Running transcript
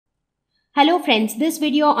Hello friends, this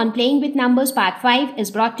video on Playing with Numbers Part 5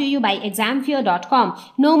 is brought to you by examfear.com.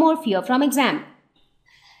 No more fear from exam.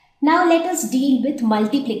 Now let us deal with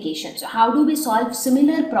multiplication. So how do we solve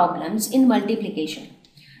similar problems in multiplication?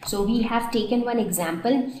 So we have taken one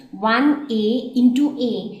example. 1a into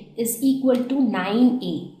a is equal to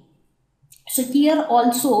 9a. So here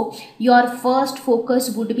also your first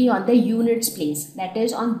focus would be on the units place, that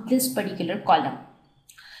is on this particular column.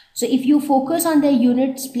 So if you focus on the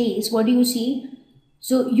units place, what do you see?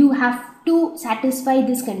 So you have to satisfy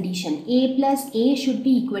this condition. A plus A should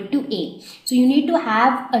be equal to A. So you need to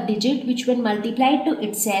have a digit which when multiplied to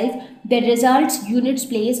itself, the results units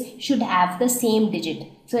place should have the same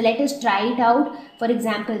digit. So let us try it out. For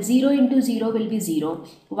example, 0 into 0 will be 0.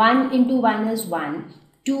 1 into 1 is 1.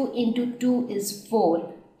 2 into 2 is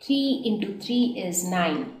 4. 3 into 3 is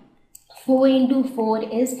 9. 4 into 4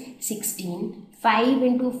 is 16. 5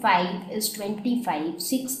 into 5 is 25,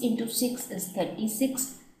 6 into 6 is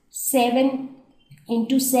 36, 7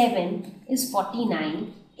 into 7 is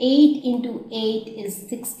 49, 8 into 8 is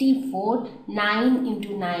 64, 9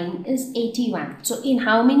 into 9 is 81. So in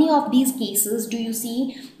how many of these cases do you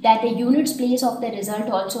see that the units place of the result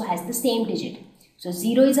also has the same digit? So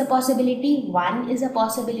 0 is a possibility, 1 is a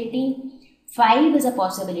possibility, 5 is a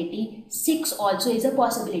possibility, 6 also is a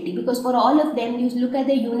possibility, because for all of them you look at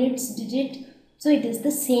the units digit. So it is the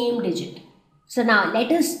same digit. So now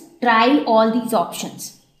let us try all these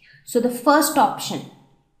options. So the first option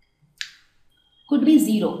could be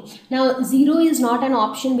 0. Now 0 is not an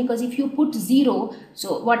option because if you put 0,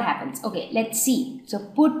 so what happens? Okay, let's see. So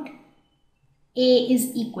put A is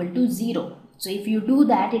equal to 0. So if you do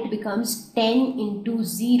that, it becomes 10 into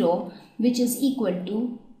 0, which is equal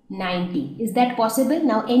to 90. Is that possible?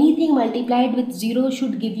 Now anything multiplied with 0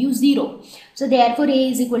 should give you 0. So therefore A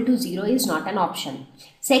is equal to 0 is not an option.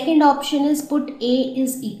 Second option is put A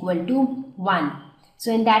is equal to 1.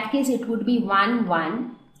 So in that case it would be 1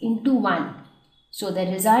 1 into 1. So the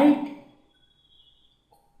result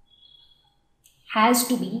has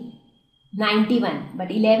to be 91.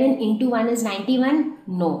 But 11 into 1 is 91?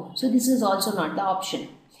 No. So this is also not the option.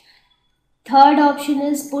 Third option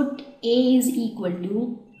is put A is equal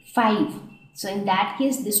to 5. So in that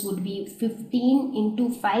case this would be 15 into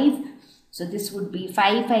 5. So this would be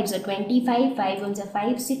 5 5s are 25, 5 1s are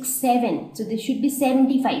 5, 6, 7. So this should be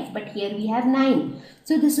 75, but here we have 9.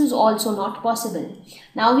 So this is also not possible.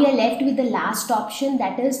 Now we are left with the last option,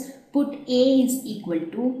 that is put A is equal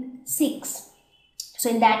to 6. So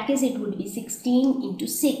in that case it would be 16 into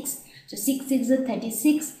 6. So 6 6 is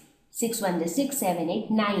 36. 6 1 is 6, 7, 8,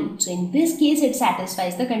 9. So in this case it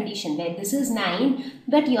satisfies the condition where this is 9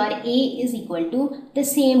 but your A is equal to the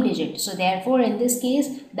same digit. So therefore in this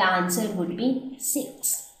case the answer would be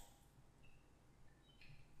 6.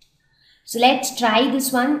 So let's try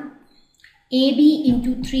this one. AB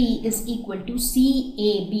into 3 is equal to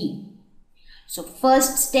CAB. So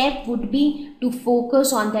first step would be to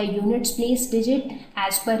focus on the units place digit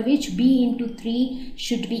as per which B into 3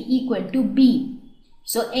 should be equal to B.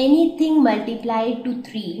 So anything multiplied to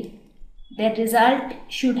 3, the result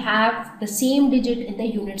should have the same digit in the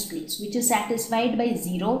units place, which is satisfied by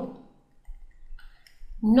 0,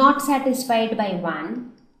 not satisfied by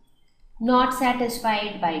 1, not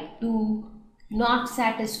satisfied by 2, not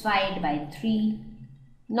satisfied by 3,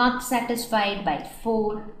 not satisfied by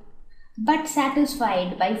 4, but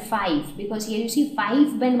satisfied by 5, because here you see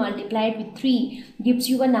 5 when multiplied with 3 gives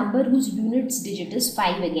you a number whose units digit is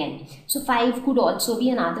 5 again. So 5 could also be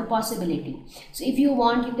another possibility. So if you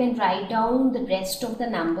want you can write down the rest of the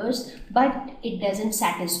numbers, but it doesn't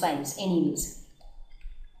satisfy us anyways.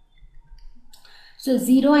 So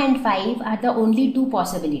 0 and 5 are the only two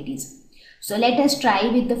possibilities. So let us try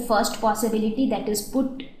with the first possibility, that is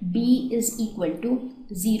put B is equal to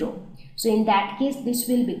 0. So in that case this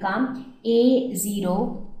will become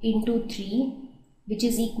A0 into 3, which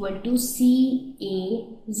is equal to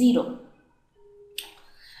CA0.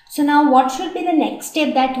 So now what should be the next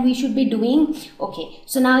step that we should be doing? Okay,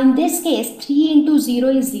 so now in this case 3 into 0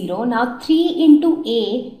 is 0. Now 3 into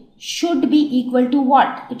A should be equal to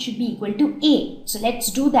what? It should be equal to A. So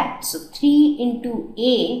let's do that. So 3 into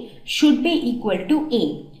A should be equal to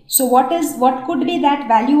A. So what could be that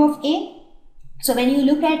value of A? So when you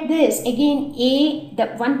look at this, again A, the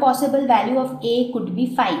one possible value of A could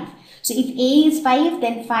be 5. So if A is 5,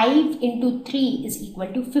 then 5 into 3 is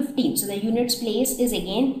equal to 15. So the units place is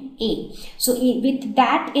again A. So with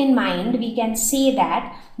that in mind, we can say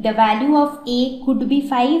that the value of A could be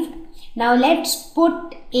 5. Now let's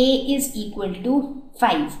put A is equal to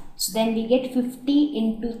 5. So then we get 50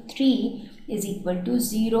 into 3 is equal to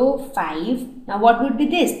 0, 5. Now what would be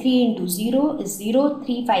this? 3 into 0 is 0,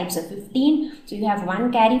 3 5s are 15. So you have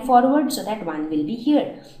 1 carry forward, so that 1 will be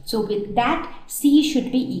here. So with that, C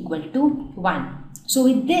should be equal to 1. So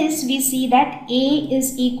with this, we see that A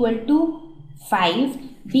is equal to 5,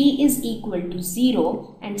 B is equal to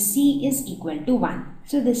 0 and C is equal to 1.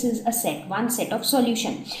 So this is a one set of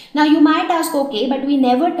solution. Now you might ask, okay, but we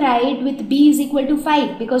never tried with B is equal to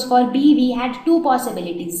 5 because for B we had two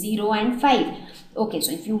possibilities, 0 and 5. Okay,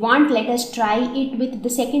 so if you want, let us try it with the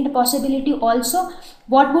second possibility also.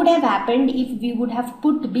 What would have happened if we would have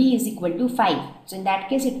put B is equal to 5? So in that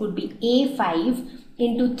case, it would be A5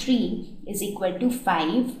 into 3 is equal to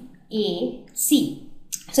 5AC.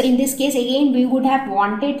 So in this case, again, we would have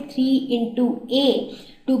wanted 3 into A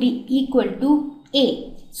to be equal to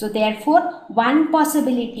A. So therefore, one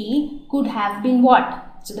possibility could have been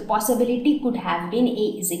what? So the possibility could have been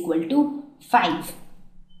A is equal to 5.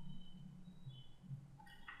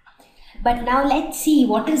 But now let's see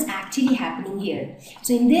what is actually happening here.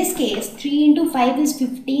 So in this case, 3 into 5 is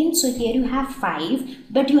 15. So here you have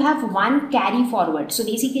 5, but you have 1 carry forward. So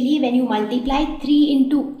basically when you multiply 3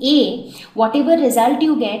 into A, whatever result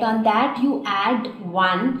you get on that, you add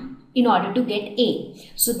 1 in order to get A.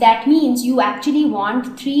 So that means you actually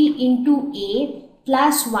want 3 into A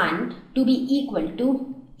plus 1 to be equal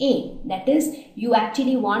to A. That is, you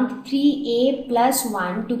actually want 3A plus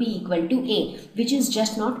 1 to be equal to A, which is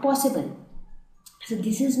just not possible. So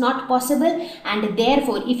this is not possible, and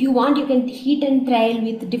therefore if you want, you can hit and trial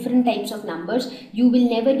with different types of numbers. You will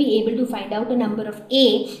never be able to find out a number of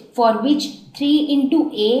A for which 3 into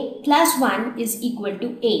A plus 1 is equal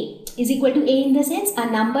to A. Is equal to A in the sense a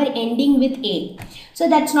number ending with A. So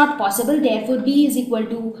that's not possible. Therefore B is equal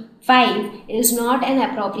to 5 is not an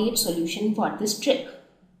appropriate solution for this trick.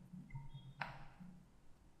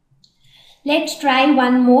 Let's try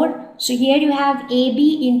one more. So here you have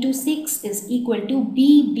AB into 6 is equal to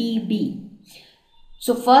BBB.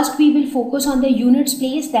 So first we will focus on the units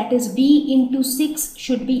place, that is B into 6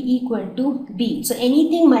 should be equal to B. So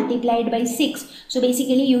anything multiplied by 6. So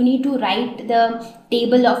basically you need to write the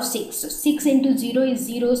table of 6. So 6 into 0 is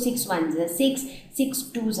 0, 6 1s are 6, 6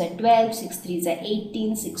 2s are 12, 6 3s are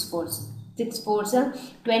 18, 6 4s are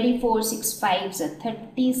 24, 6 5s are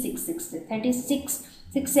 30, 6 6 are 36,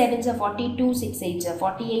 6 7s are 42, 6 8s are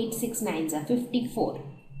 48, 6 9s are 54.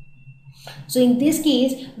 So in this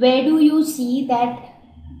case, where do you see that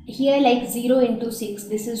here like 0 into 6,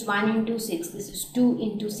 this is 1 into 6, this is 2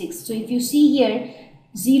 into 6. So if you see here,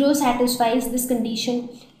 0 satisfies this condition,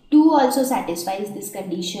 2 also satisfies this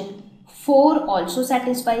condition, 4 also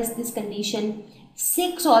satisfies this condition,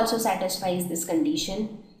 6 also satisfies this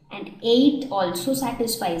condition, and 8 also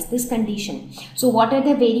satisfies this condition. So what are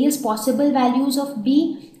the various possible values of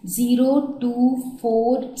B? 0, 2,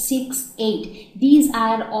 4, 6, 8. These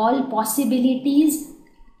are all possibilities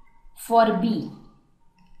for B.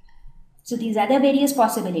 So these are the various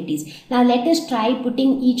possibilities. Now let us try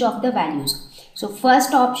putting each of the values. So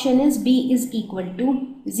first option is B is equal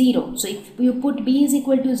to 0. So if you put B is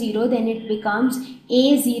equal to 0, then it becomes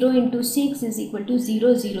A 0 into 6 is equal to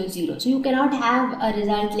 0, 0, 0. So you cannot have a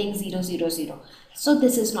result like 0, 0, 0. So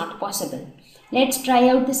this is not possible. Let's try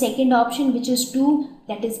out the second option, which is 2.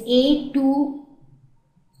 That is A 2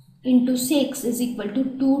 into 6 is equal to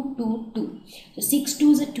 2, 2, 2. So 6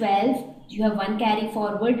 2s are 12. You have 1 carry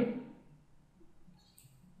forward.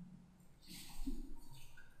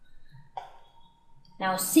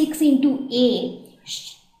 Now 6 into A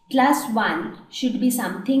plus 1 should be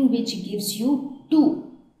something which gives you 2.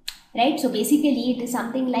 Right? So basically it is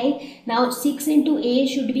something like, now 6 into A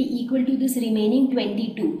should be equal to this remaining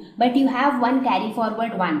 22. But you have 1 carry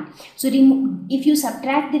forward 1. So if you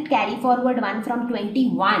subtract that carry forward 1 from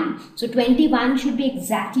 21, so 21 should be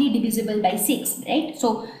exactly divisible by 6. Right?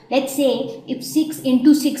 So let's say if 6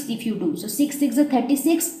 into 6 if you do. So 6 6 is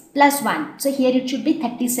 36 plus 1. So here it should be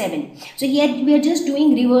 37. So here we are just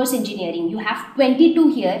doing reverse engineering. You have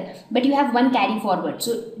 22 here, but you have 1 carry forward.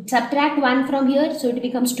 So subtract 1 from here, so it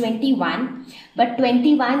becomes 21. But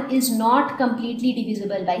 21 is not completely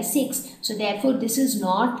divisible by 6. So therefore this is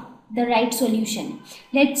not the right solution.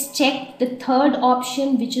 Let's check the third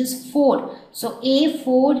option, which is 4. So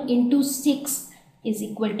A4 into 6 is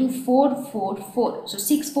equal to 4, 4, 4. So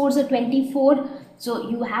 6 4s are 24.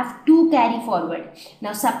 So you have 2 carry forward.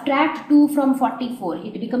 Now subtract 2 from 44.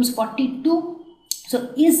 It becomes 42.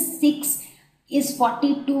 So is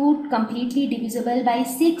 42 completely divisible by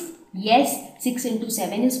 6? Yes. 6 into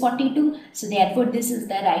 7 is 42. So therefore this is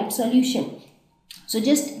the right solution. So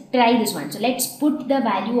just try this one. So let's put the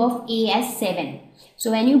value of A as 7.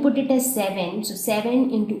 So when you put it as 7, so 7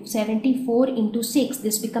 into 74 into 6,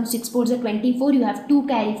 this becomes 6 4s are 24, you have 2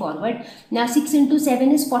 carry forward. Now 6 into 7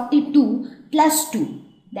 is 42 plus 2,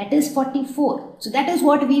 that is 44. So that is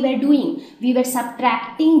what we were doing. We were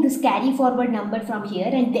subtracting this carry forward number from here,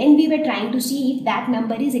 and then we were trying to see if that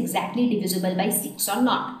number is exactly divisible by 6 or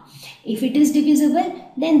not. If it is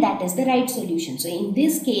divisible, then that is the right solution. So in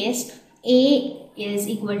this case, A is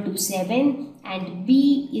equal to 7 and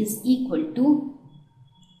B is equal to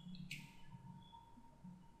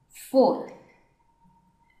 4.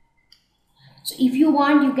 So if you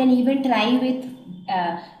want, you can even try with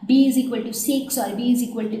B is equal to 6 or B is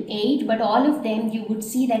equal to 8, but all of them you would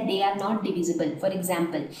see that they are not divisible. For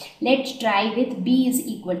example, let's try with B is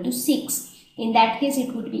equal to 6. In that case,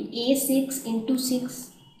 it would be A6 into 6.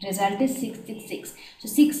 Result is 666. So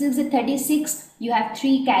 6 is 36. You have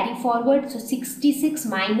 3 carry forward. So 66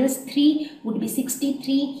 minus 3 would be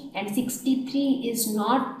 63, and 63 is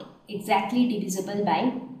not exactly divisible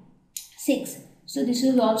by 6. So this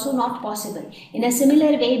is also not possible. In a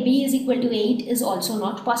similar way, B is equal to 8 is also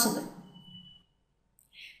not possible.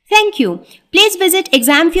 Thank you. Please visit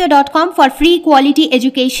examfear.com for free quality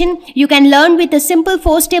education. You can learn with a simple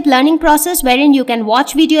 4-step learning process wherein you can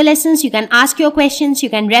watch video lessons, you can ask your questions, you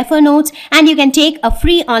can refer notes, and you can take a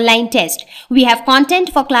free online test. We have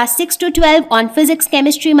content for class 6 to 12 on physics,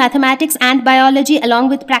 chemistry, mathematics, and biology along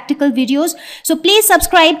with practical videos. So please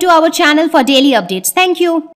subscribe to our channel for daily updates. Thank you.